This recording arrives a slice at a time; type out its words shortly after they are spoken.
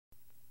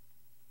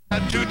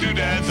Two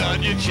doodads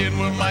on your chin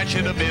where mine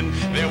should have been.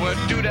 There were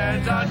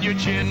doodads on your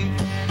chin.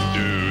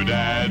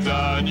 Doodads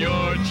on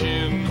your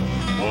chin.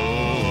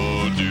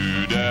 Oh,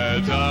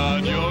 doodads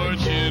on your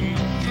chin.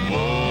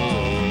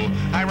 Oh.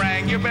 I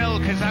rang your bell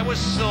 'cause I was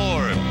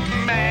sore.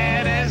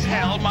 Mad as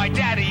hell, my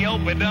daddy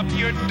opened up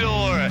your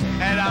door.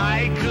 And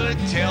I could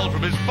tell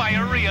from his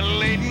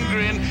diarrhea-laden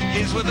grin,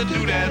 his were the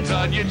doodads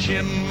on your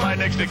chin. My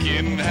next of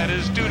kin had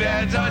his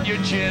doodads on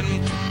your chin.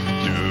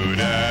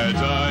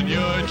 Doodads on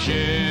your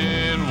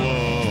chin,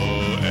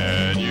 whoa,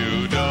 and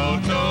you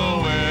don't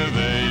know where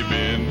they've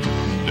been.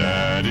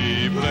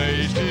 Daddy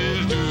placed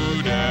his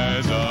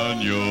doodads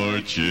on your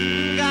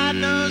chin. God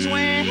knows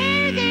where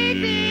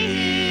they've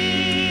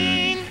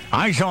been.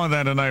 I saw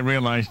that and I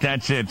realized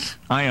that's it.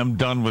 I am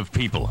done with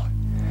people.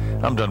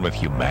 I'm done with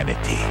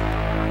humanity.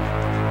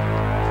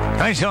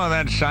 I saw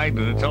that sight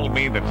and it told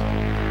me that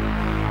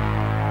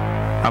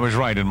I was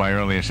right in my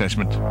early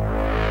assessment.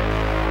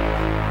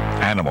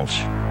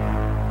 Animals.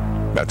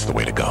 That's the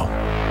way to go.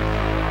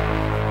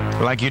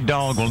 Like your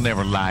dog will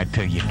never lie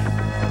to you.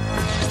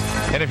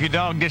 And if your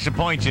dog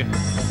disappoints you,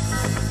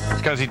 it's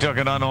because he took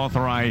an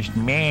unauthorized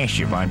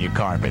mashup on your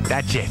carpet.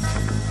 That's it.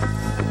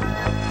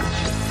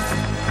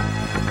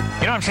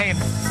 You know what I'm saying?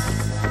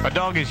 A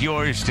dog is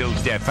yours till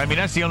death. I mean,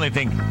 that's the only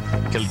thing.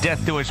 Till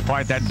death do us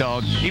part, that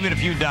dog. Even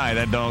if you die,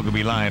 that dog will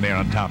be lying there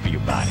on top of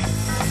your body.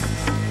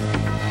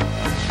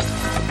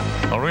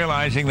 Well,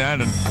 realizing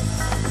that and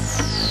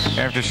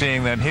after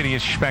seeing that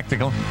hideous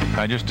spectacle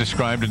I just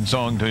described in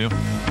song to you,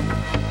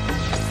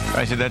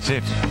 I said, that's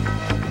it.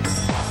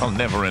 I'll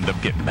never end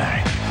up getting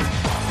married.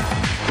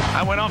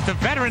 I went off to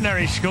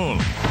veterinary school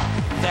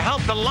to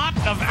help a lot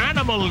of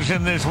animals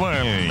in this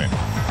world.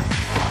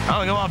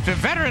 I'll go off to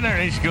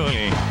veterinary school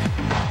and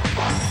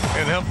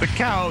help the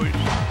cows,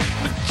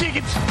 the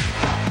chickens,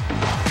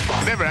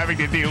 never having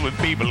to deal with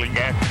people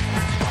again.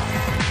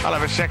 I'll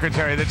have a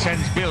secretary that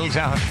sends bills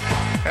out,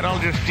 and I'll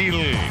just deal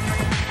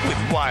with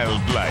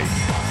wildlife.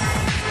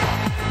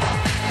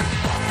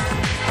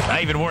 I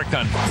even worked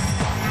on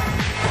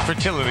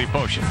fertility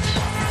potions.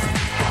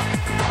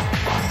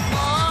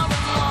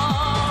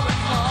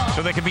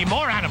 So there could be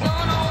more animals.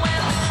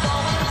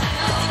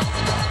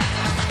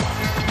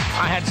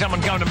 I had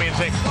someone come to me and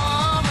say,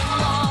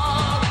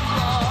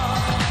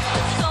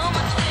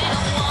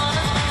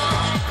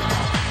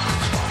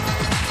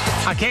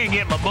 I can't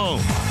get my bull.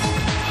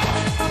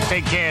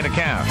 Take care of the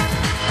cow.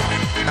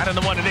 I don't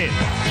know what it is.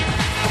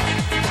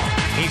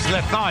 He's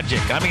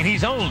lethargic. I mean,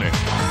 he's older.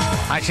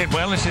 I said,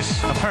 well, this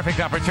is a perfect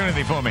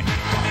opportunity for me.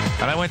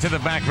 And I went to the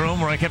back room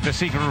where I kept a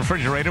secret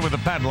refrigerator with a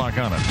padlock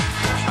on it.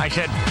 I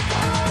said,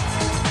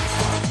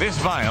 this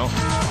vial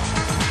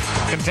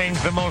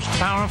contains the most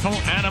powerful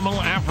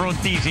animal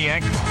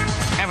aphrodisiac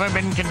ever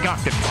been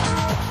concocted.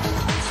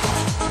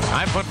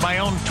 I put my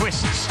own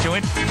twists to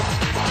it.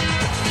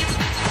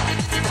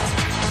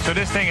 So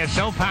this thing is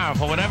so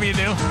powerful, whatever you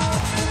do,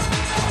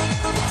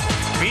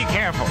 be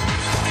careful.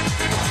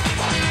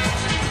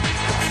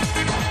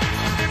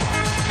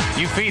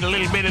 You feed a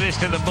little bit of this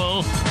to the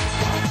bull,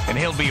 and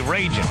he'll be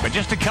raging, but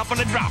just a couple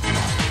of drops.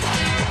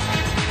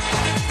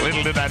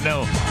 Little did I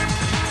know,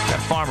 that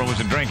farmer was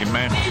a drinking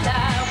man.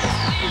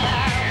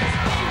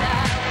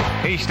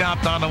 He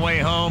stopped on the way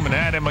home and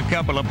had him a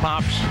couple of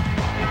pops.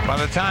 By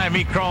the time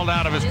he crawled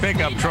out of his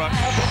pickup truck,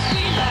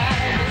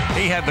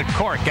 he had the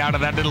cork out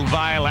of that little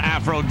vial of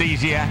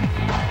aphrodisiac,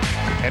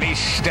 and he's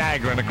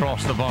staggering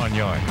across the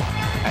barnyard.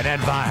 And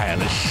that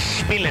vial is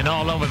spilling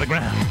all over the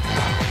ground.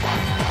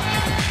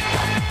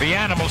 The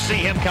animals see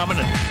him coming,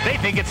 and they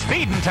think it's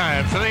feeding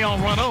time, so they all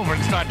run over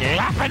and start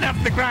lapping up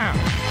the ground.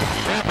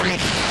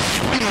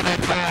 Spilling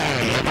that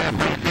vial of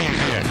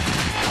aphrodisiac.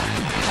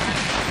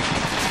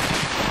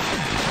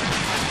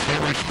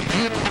 There was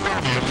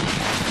pandemonium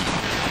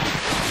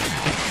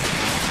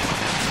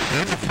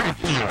in the front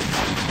yard.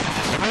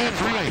 The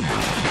man's right,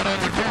 got on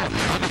the ground,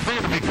 on the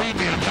phone between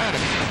me and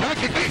Patty.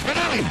 Dr.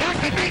 Greaseman,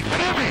 Dr.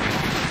 Greaseman.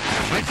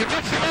 I said,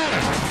 what's the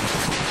matter?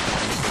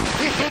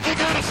 He said, you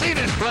gotta see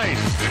this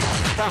place.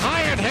 The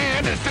hired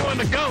hand is doing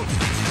the goat.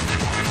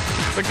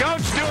 The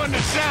goat's doing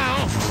the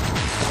sow.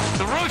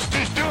 The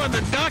rooster's doing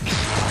the ducks.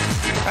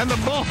 And the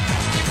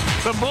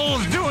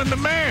bull's doing the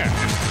mare.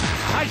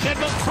 I said,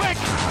 well, quick,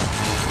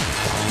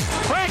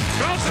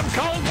 throw some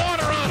cold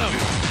water on him.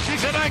 She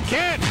said, I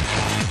can't.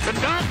 The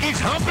donkey's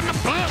humping the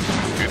bump.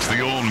 It's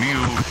the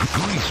all-new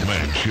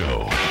Greaseman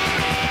Show.